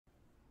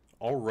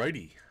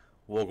Alrighty,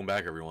 welcome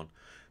back everyone.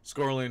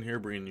 Scarland here,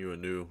 bringing you a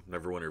new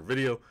Neverwinter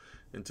video,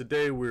 and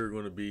today we're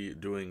going to be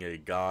doing a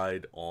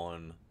guide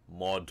on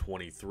Mod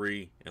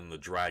 23 and the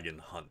Dragon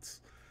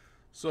Hunts.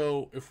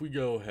 So if we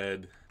go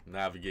ahead,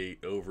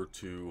 navigate over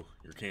to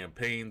your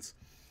campaigns,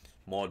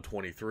 Mod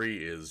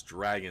 23 is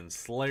Dragon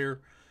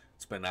Slayer.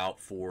 It's been out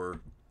for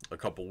a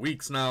couple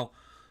weeks now,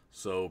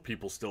 so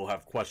people still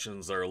have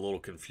questions. They're a little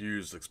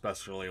confused,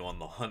 especially on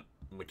the hunt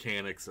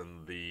mechanics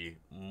and the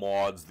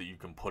mods that you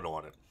can put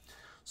on it.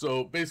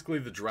 So basically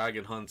the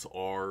dragon hunts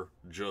are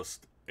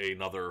just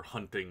another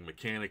hunting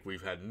mechanic.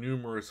 We've had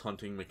numerous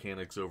hunting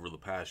mechanics over the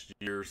past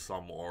year.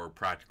 Some are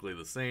practically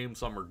the same,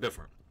 some are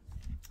different.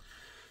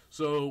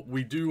 So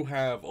we do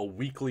have a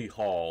weekly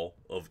haul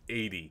of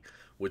 80,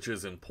 which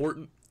is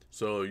important.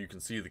 So you can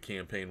see the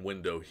campaign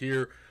window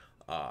here,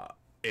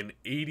 and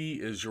 80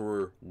 is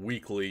your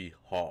weekly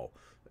haul.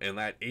 And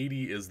that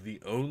 80 is the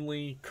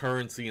only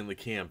currency in the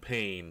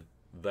campaign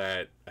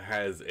that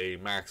has a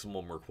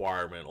maximum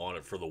requirement on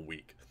it for the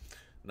week.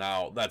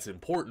 Now that's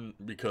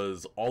important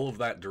because all of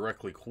that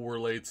directly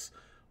correlates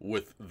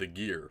with the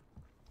gear.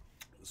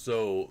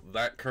 So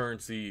that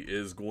currency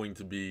is going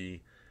to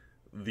be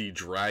the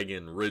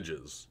dragon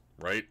ridges,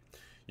 right?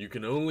 You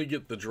can only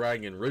get the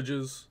dragon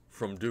ridges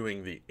from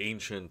doing the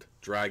ancient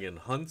dragon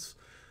hunts.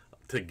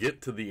 To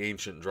get to the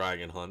ancient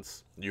dragon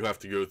hunts, you have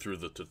to go through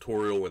the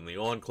tutorial in the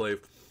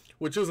enclave,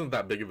 which isn't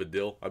that big of a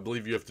deal. I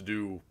believe you have to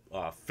do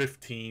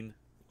 15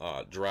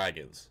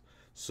 dragons.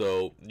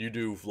 So you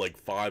do like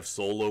 5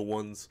 solo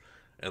ones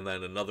and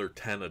then another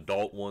 10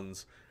 adult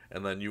ones,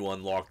 and then you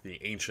unlock the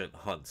ancient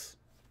hunts.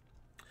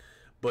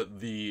 But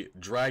the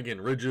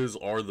dragon ridges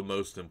are the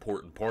most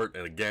important part,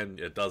 and again,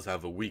 it does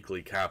have a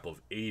weekly cap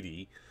of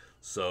 80.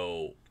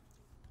 So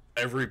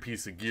every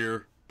piece of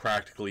gear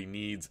practically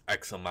needs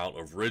X amount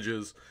of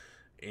ridges,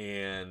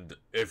 and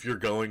if you're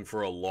going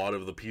for a lot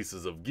of the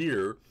pieces of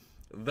gear,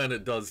 then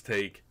it does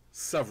take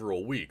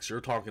several weeks.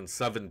 You're talking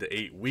 7 to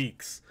 8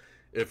 weeks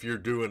if you're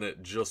doing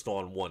it just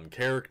on one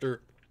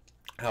character.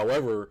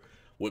 However,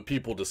 what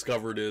people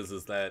discovered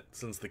is that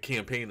since the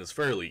campaign is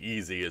fairly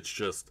easy, it's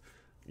just,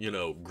 you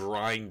know,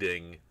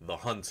 grinding the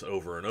hunts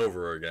over and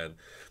over again.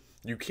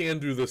 You can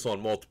do this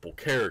on multiple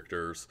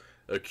characters,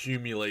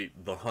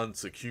 accumulate the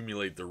hunts,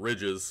 accumulate the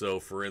ridges.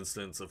 So for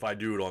instance, if I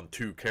do it on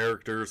 2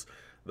 characters,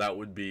 that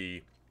would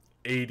be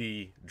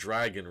 80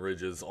 dragon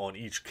ridges on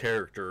each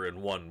character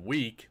in 1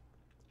 week.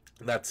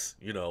 That's,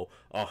 you know,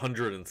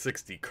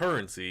 160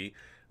 currency.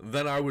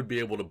 Then I would be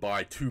able to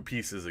buy 2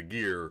 pieces of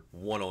gear,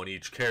 1 on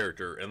each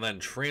character, and then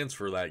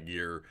transfer that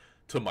gear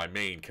to my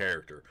main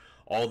character.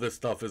 All this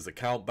stuff is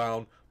account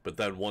bound, but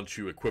then once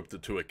you equip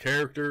it to a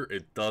character,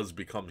 it does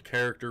become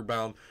character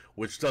bound,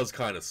 which does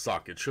kind of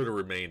suck. It should have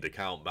remained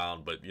account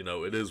bound, but you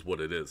know, it is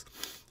what it is.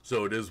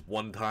 So it is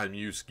one-time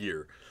use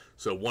gear.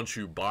 So once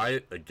you buy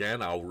it,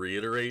 again, I'll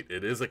reiterate,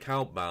 it is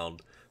account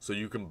bound, so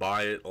you can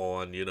buy it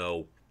on, you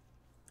know,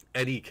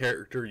 any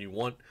character you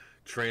want,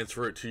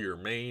 transfer it to your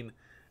main,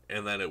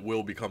 and then it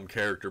will become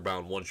character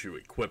bound once you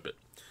equip it.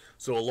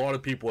 So a lot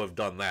of people have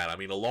done that. I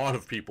mean, a lot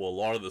of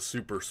the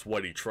super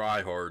sweaty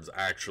tryhards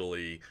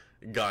actually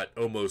got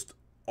almost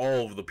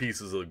all of the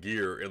pieces of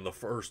gear in the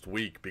first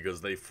week because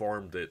they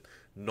farmed it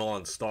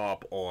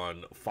non-stop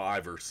on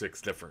 5 or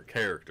 6 different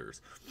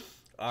characters.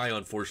 I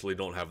unfortunately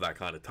don't have that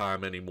kind of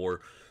time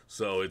anymore,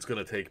 so it's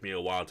going to take me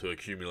a while to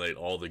accumulate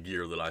all the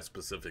gear that I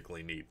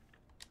specifically need.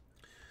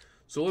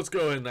 So let's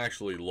go ahead and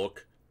actually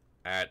look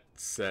at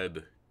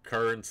said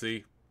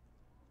currency.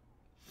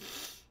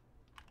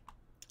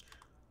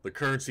 The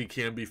currency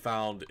can be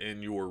found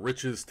in your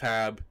riches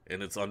tab,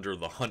 and it's under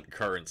the hunt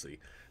currency.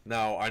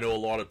 Now, I know a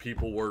lot of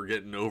people were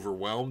getting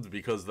overwhelmed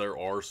because there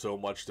are so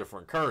much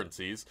different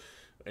currencies,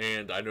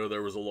 and I know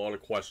there was a lot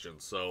of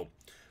questions. So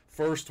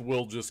first,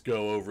 we'll just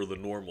go over the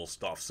normal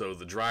stuff. So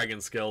the dragon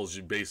scales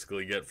you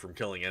basically get from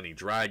killing any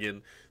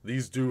dragon.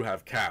 These do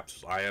have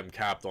caps. I am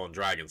capped on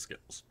dragon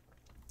scales.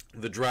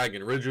 The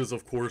dragon ridges,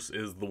 of course,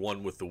 is the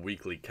one with the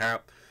weekly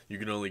cap. You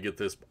can only get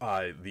this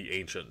by the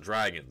ancient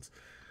dragons.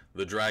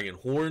 The dragon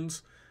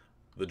horns,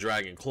 the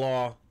dragon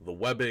claw, the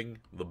webbing,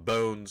 the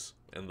bones,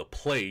 and the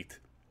plate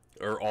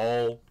are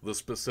all the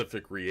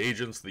specific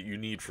reagents that you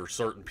need for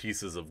certain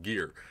pieces of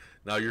gear.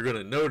 Now you're going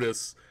to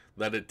notice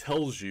that it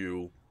tells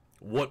you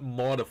what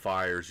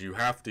modifiers you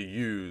have to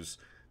use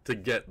to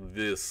get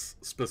this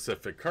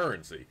specific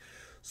currency.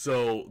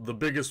 So the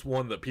biggest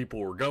one that people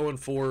were going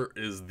for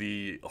is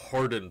the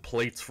hardened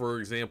plates, for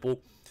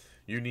example.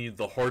 You need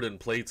the hardened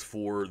plates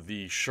for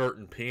the shirt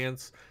and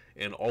pants,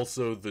 and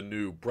also the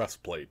new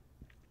breastplate.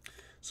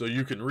 So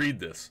you can read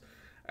this.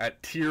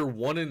 At tier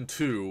 1 and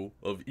 2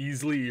 of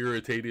easily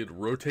irritated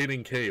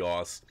rotating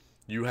chaos,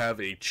 you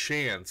have a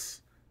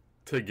chance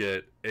to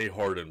get a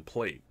hardened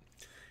plate.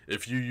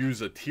 If you use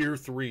a tier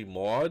 3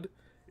 mod,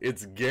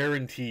 it's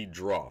guaranteed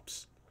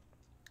drops.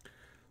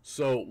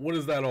 So what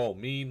does that all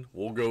mean?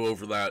 We'll go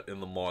over that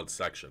in the mod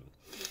section.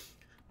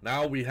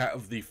 Now we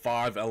have the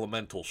 5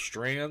 elemental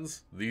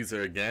strands. These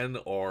again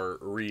are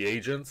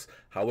reagents.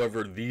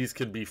 However, these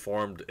can be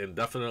farmed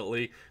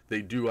indefinitely.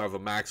 They do have a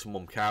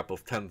maximum cap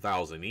of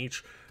 10,000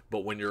 each,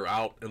 but when you're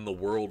out in the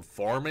world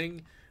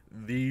farming,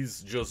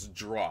 these just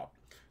drop.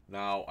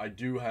 Now, I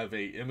do have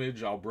a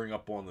image I'll bring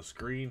up on the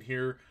screen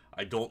here.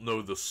 I don't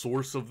know the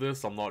source of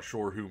this. I'm not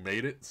sure who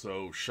made it,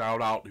 so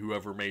shout out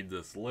whoever made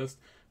this list.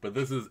 But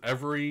this is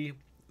every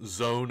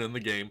zone in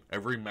the game,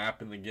 every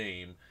map in the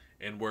game,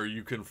 and where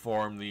you can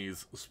farm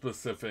these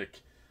specific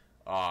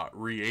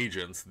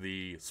reagents,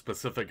 the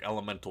specific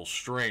elemental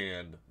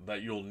strand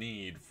that you'll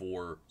need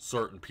for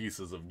certain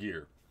pieces of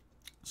gear.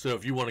 So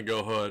if you want to go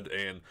ahead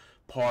and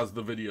pause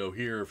the video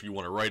here, if you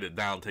want to write it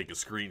down, take a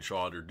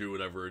screenshot, or do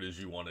whatever it is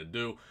you want to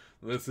do,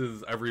 this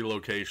is every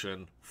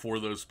location for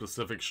those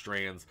specific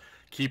strands.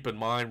 Keep in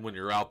mind when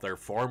you're out there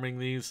farming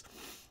these,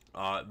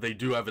 they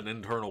do have an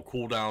internal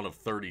cooldown of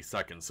 30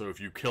 seconds. So if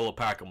you kill a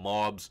pack of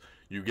mobs,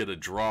 you get a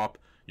drop.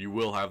 You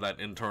will have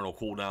that internal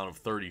cooldown of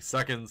 30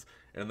 seconds,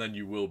 and then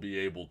you will be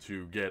able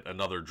to get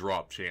another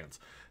drop chance.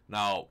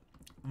 Now,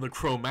 the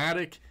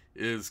chromatic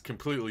is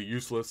completely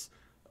useless,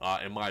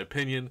 in my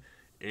opinion,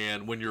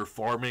 and when you're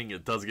farming,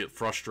 it does get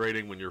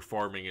frustrating when you're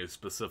farming a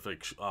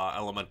specific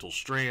elemental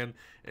strand,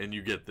 and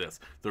you get this.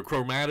 The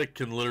chromatic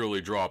can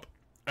literally drop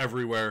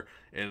everywhere,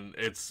 and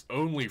its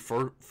only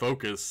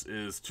focus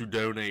is to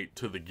donate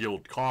to the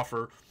guild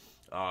coffer.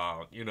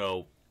 You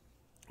know,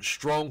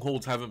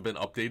 strongholds haven't been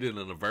updated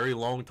in a very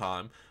long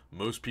time.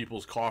 Most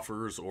people's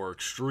coffers are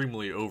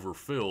extremely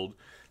overfilled,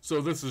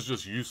 so this is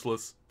just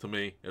useless to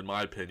me, in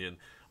my opinion,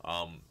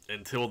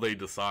 until they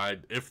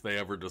decide, if they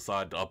ever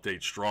decide to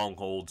update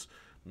strongholds.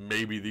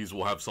 Maybe these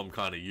will have some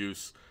kind of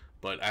use,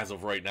 but as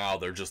of right now,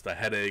 they're just a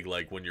headache.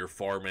 Like when you're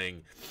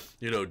farming,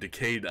 you know,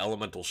 decayed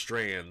elemental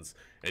strands,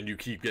 and you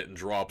keep getting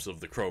drops of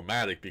the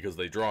chromatic because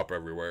they drop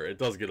everywhere, it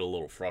does get a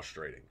little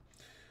frustrating.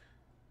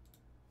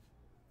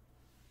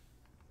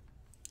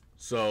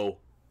 So,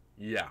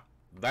 yeah,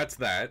 that's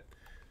that.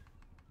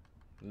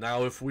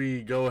 Now, if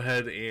we go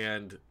ahead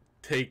and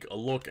take a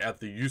look at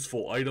the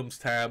useful items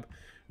tab,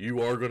 you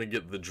are going to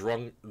get the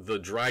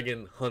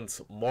Dragon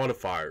Hunts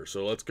modifier.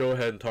 So let's go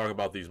ahead and talk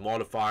about these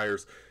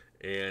modifiers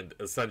and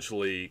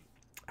essentially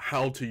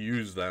how to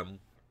use them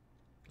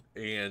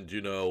and,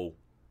 you know,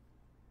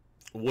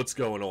 what's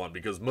going on,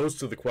 because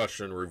most of the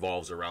question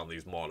revolves around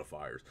these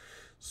modifiers.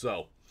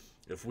 So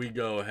if we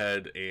go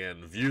ahead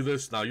and view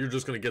this, now you're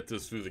just going to get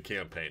this through the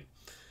campaign.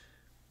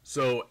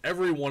 So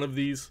every one of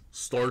these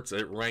starts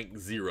at rank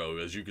 0.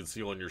 As you can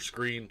see on your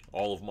screen,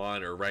 all of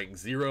mine are rank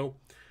 0.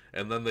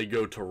 And then they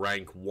go to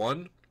rank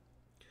 1.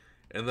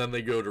 And then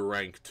they go to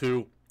rank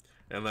 2.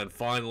 And then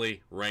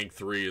finally, rank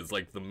 3 is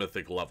like the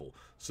mythic level.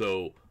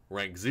 So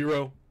rank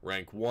 0,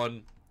 rank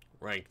 1,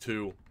 rank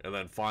 2, and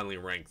then finally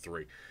rank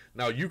 3.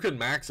 Now you can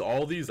max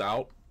all these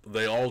out.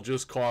 They all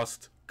just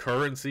cost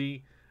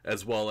currency,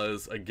 as well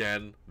as,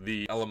 again,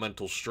 the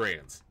elemental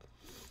strands.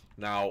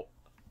 Now,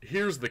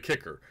 here's the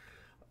kicker.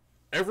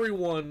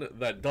 Everyone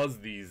that does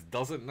these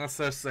doesn't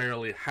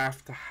necessarily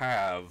have to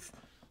have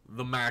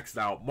the maxed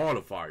out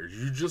modifiers.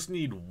 You just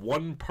need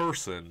one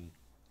person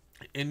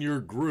in your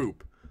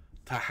group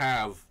to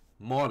have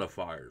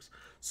modifiers.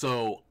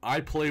 So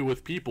I play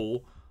with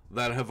people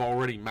that have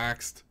already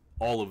maxed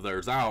all of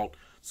theirs out,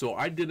 so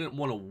I didn't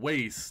want to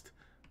waste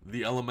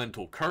the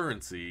elemental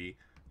currency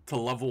to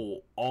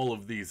level all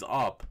of these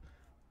up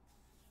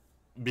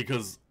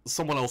because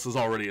someone else has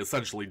already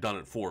essentially done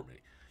it for me.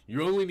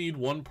 You only need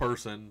one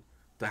person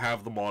to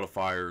have the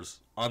modifiers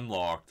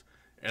unlocked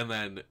and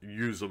then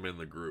use them in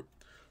the group.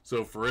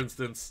 So for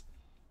instance,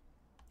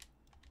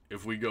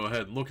 if we go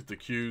ahead and look at the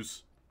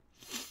queues,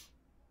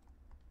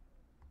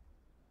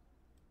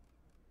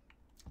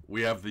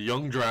 we have the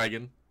Young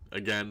Dragon,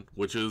 again,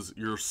 which is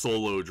your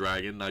solo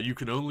dragon. Now you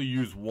can only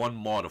use one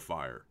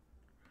modifier.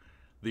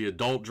 The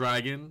Adult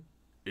Dragon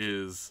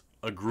is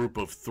a group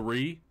of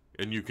 3,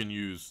 and you can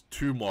use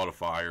 2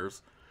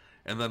 modifiers.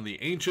 And then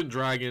the Ancient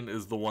Dragon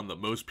is the one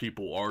that most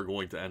people are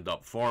going to end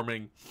up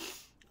farming.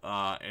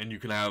 And you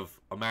can have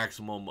a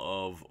maximum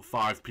of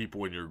 5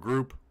 people in your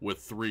group with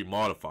 3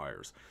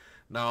 modifiers.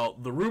 Now,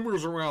 the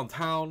rumors around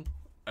town,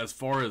 as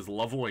far as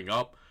leveling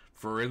up,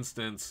 for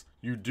instance,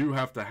 you do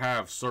have to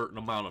have a certain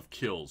amount of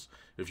kills.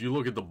 If you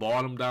look at the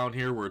bottom down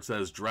here where it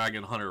says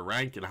Dragon Hunter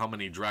rank and how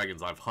many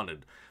dragons I've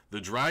hunted, the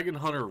Dragon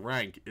Hunter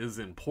rank is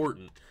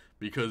important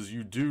because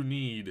you do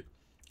need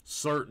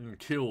certain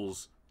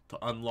kills to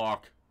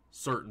unlock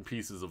certain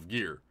pieces of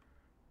gear.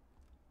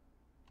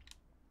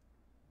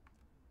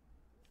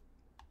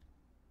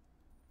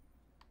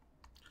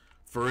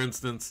 For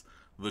instance,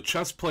 the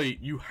chest plate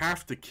you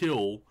have to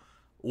kill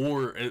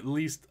or at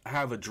least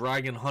have a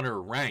Dragon Hunter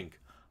rank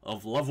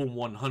of level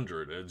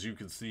 100, as you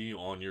can see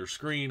on your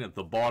screen at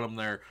the bottom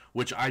there,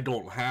 which I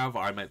don't have.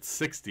 I'm at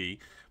 60,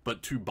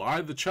 but to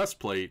buy the chest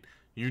plate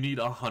you need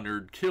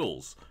 100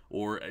 kills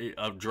or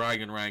a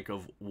dragon rank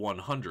of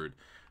 100.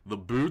 The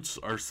boots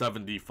are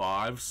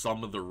 75.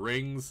 Some of the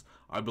rings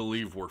I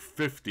believe were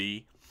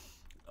 50,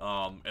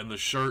 and the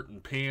shirt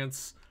and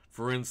pants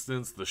For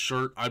instance, the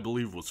shirt, I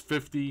believe, was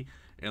 50,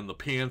 and the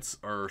pants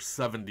are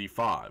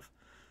 75.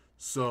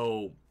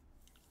 So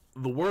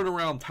the word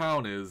around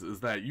town is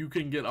that you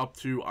can get up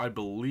to, I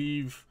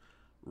believe,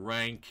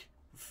 rank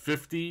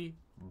 50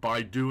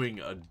 by doing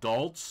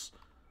adults,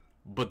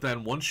 but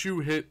then once you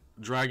hit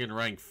dragon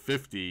rank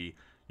 50,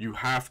 you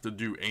have to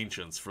do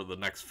ancients for the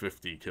next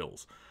 50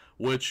 kills,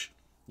 which,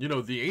 you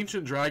know, the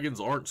ancient dragons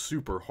aren't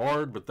super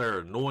hard, but they're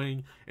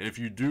annoying, and if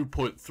you do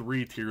put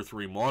 3 tier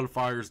 3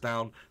 modifiers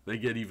down, they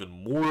get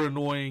even more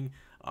annoying,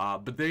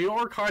 but they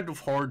are kind of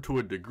hard to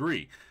a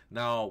degree.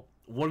 Now,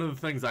 one of the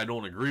things I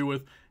don't agree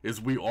with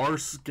is we are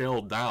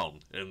scaled down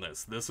in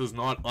this. This is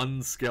not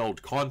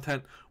unscaled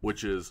content,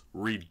 which is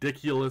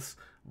ridiculous,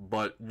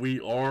 but we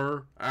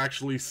are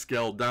actually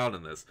scaled down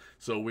in this.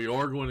 So we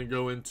are going to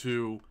go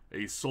into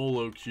a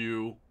solo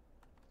queue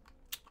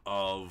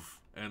of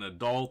an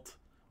adult,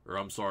 or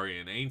I'm sorry,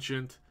 an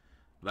ancient.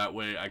 That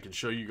way I can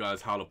show you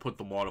guys how to put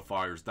the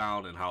modifiers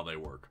down and how they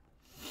work.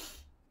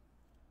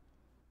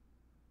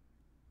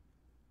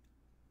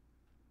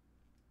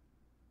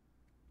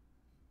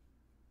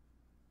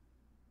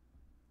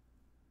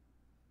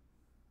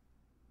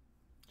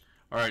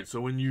 Alright,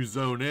 so when you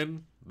zone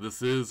in,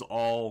 this is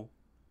all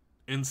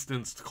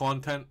instanced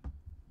content.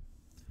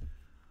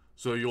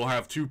 So you'll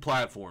have 2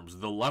 platforms.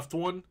 The left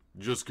one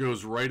just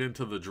goes right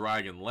into the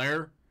dragon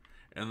lair,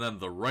 and then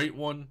the right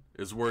one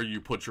is where you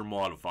put your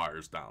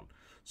modifiers down.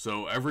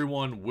 So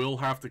everyone will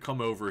have to come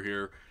over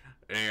here,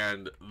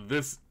 and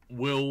this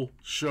will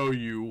show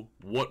you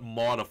what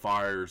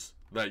modifiers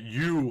that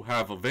you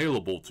have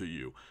available to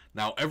you.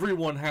 Now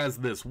everyone has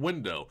this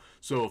window,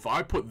 so if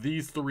I put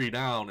these 3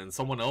 down and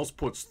someone else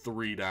puts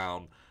 3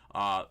 down,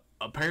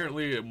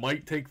 apparently it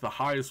might take the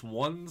highest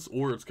ones,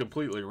 or it's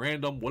completely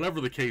random, whatever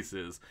the case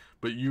is.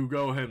 But you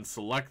go ahead and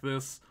select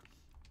this,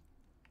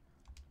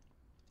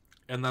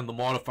 and then the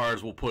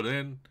modifiers will put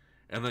in,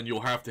 and then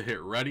you'll have to hit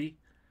ready,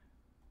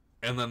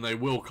 and then they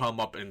will come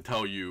up and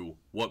tell you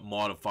what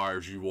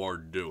modifiers you are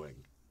doing.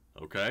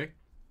 Okay?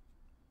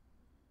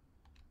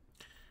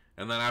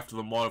 And then after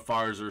the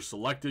modifiers are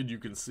selected, you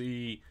can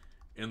see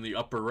in the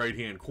upper right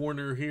hand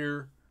corner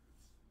here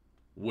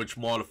which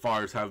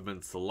modifiers have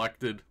been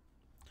selected.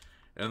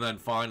 And then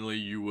finally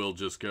you will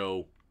just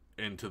go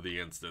into the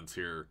instance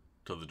here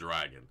to the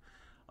dragon.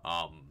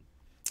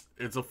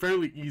 It's a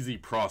fairly easy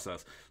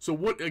process. So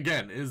what,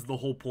 again, is the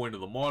whole point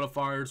of the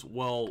modifiers?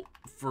 Well,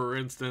 for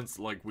instance,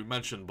 like we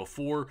mentioned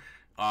before,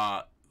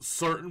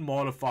 certain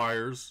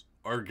modifiers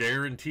are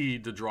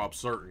guaranteed to drop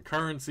certain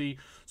currency.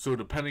 So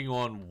depending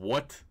on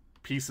what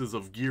pieces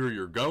of gear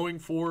you're going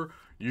for,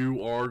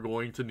 you are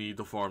going to need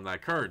to farm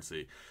that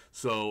currency.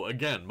 So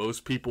again,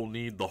 most people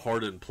need the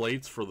hardened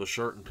plates for the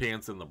shirt and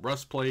pants and the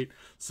breastplate.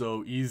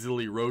 So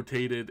easily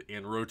rotated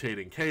and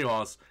rotating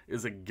chaos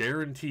is a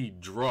guaranteed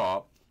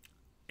drop.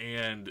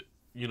 And,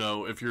 you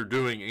know, if you're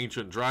doing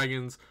ancient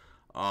dragons,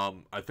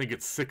 I think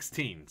it's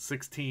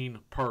 16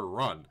 per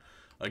run.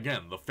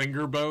 Again, the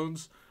finger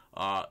bones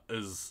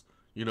is,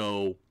 you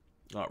know,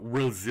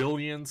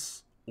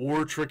 resilience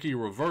or tricky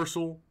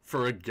reversal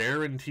for a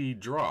guaranteed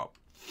drop.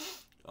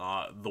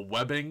 The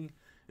webbing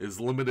is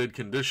limited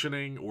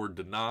conditioning or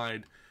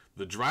denied.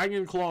 The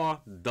Dragon Claw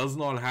does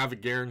not have a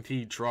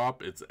guaranteed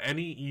drop. It's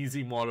any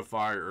easy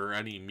modifier or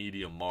any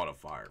medium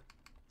modifier.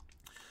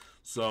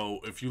 So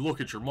if you look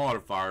at your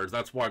modifiers,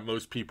 that's why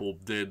most people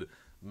did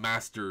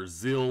Master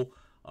Zeal,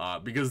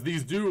 because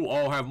these do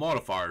all have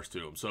modifiers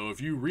to them. So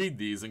if you read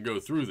these and go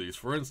through these,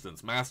 for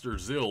instance, Master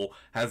Zeal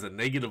has a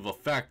negative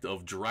effect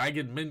of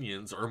dragon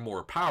minions are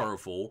more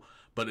powerful,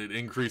 but it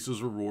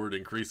increases reward,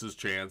 increases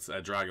chance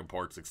at dragon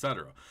parts,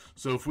 etc.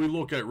 So if we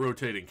look at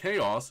Rotating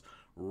Chaos,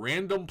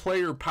 random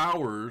player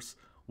powers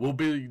will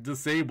be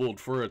disabled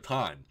for a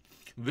time.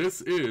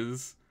 This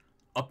is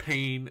a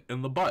pain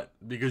in the butt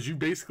because you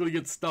basically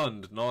get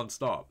stunned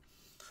non-stop.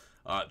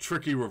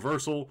 Tricky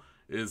Reversal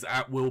is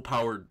at will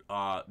powered,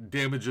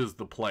 damages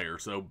the player.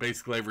 So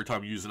basically every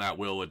time you use an at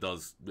will, it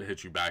does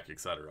hit you back,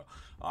 etc.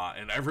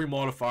 And every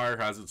modifier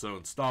has its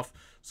own stuff.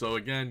 So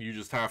again, you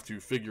just have to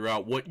figure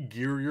out what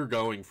gear you're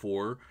going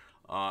for.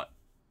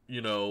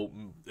 You know,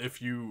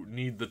 if you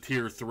need the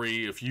tier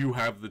 3, if you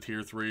have the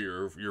tier 3,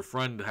 or if your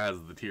friend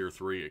has the tier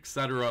 3,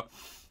 etc.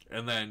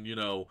 And then, you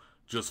know,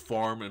 just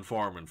farm and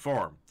farm and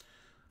farm.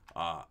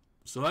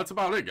 So that's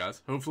about it,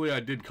 guys. Hopefully I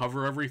did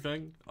cover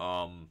everything.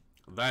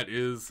 That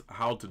is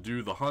how to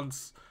do the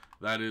hunts.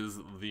 That is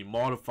the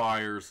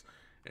modifiers.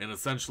 And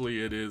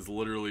essentially it is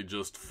literally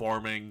just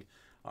farming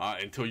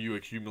until you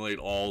accumulate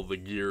all the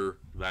gear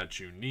that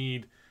you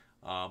need.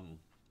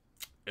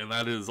 And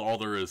that is all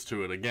there is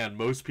to it. Again,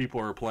 most people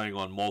are playing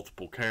on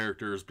multiple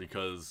characters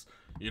because,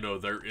 you know,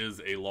 there is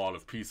a lot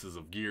of pieces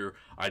of gear.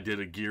 I did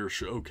a gear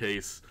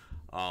showcase.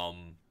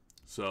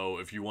 So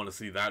if you want to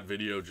see that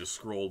video, just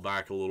scroll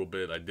back a little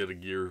bit. I did a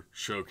gear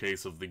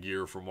showcase of the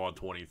gear for Mod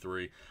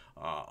 23.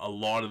 A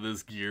lot of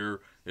this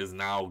gear is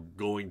now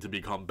going to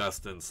become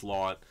best in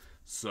slot.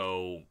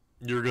 So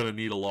you're going to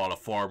need a lot of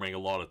farming, a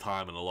lot of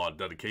time, and a lot of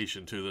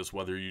dedication to this,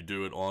 whether you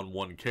do it on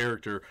one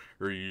character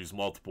or you use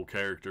multiple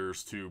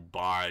characters to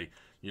buy,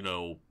 you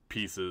know,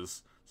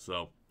 pieces.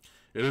 So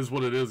it is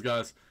what it is,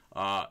 guys.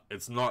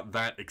 It's not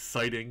that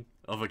exciting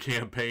of a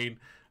campaign,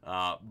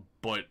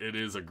 but it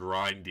is a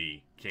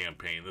grindy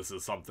campaign. This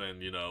is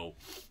something, you know,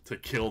 to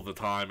kill the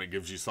time. It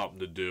gives you something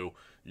to do.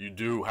 You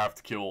do have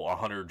to kill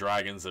 100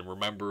 dragons, and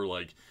remember,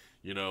 like,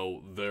 you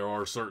know, there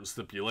are certain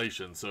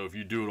stipulations. So if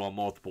you do it on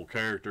multiple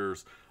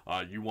characters,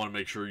 you want to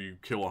make sure you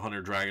kill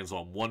 100 dragons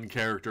on one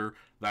character.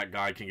 That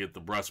guy can get the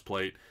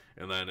breastplate,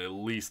 and then at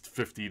least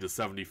 50 to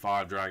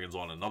 75 dragons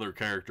on another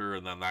character,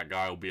 and then that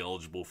guy will be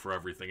eligible for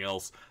everything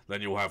else.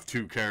 Then you'll have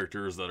 2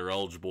 characters that are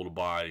eligible to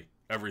buy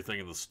everything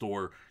in the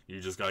store.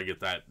 You just got to get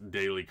that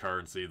daily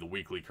currency, the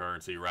weekly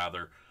currency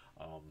rather,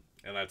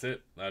 and that's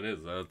it.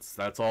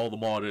 That's all the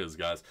mod is,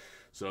 guys.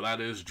 So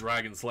that is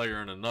Dragon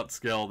Slayer in a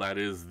nutshell. That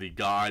is the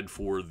guide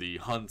for the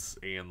hunts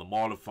and the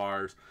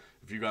modifiers.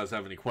 If you guys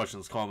have any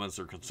questions, comments,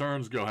 or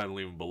concerns, go ahead and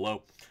leave them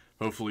below.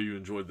 Hopefully you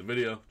enjoyed the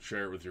video.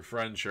 Share it with your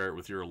friends, share it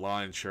with your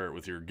alliance, share it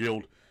with your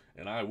guild,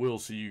 and I will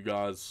see you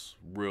guys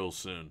real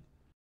soon.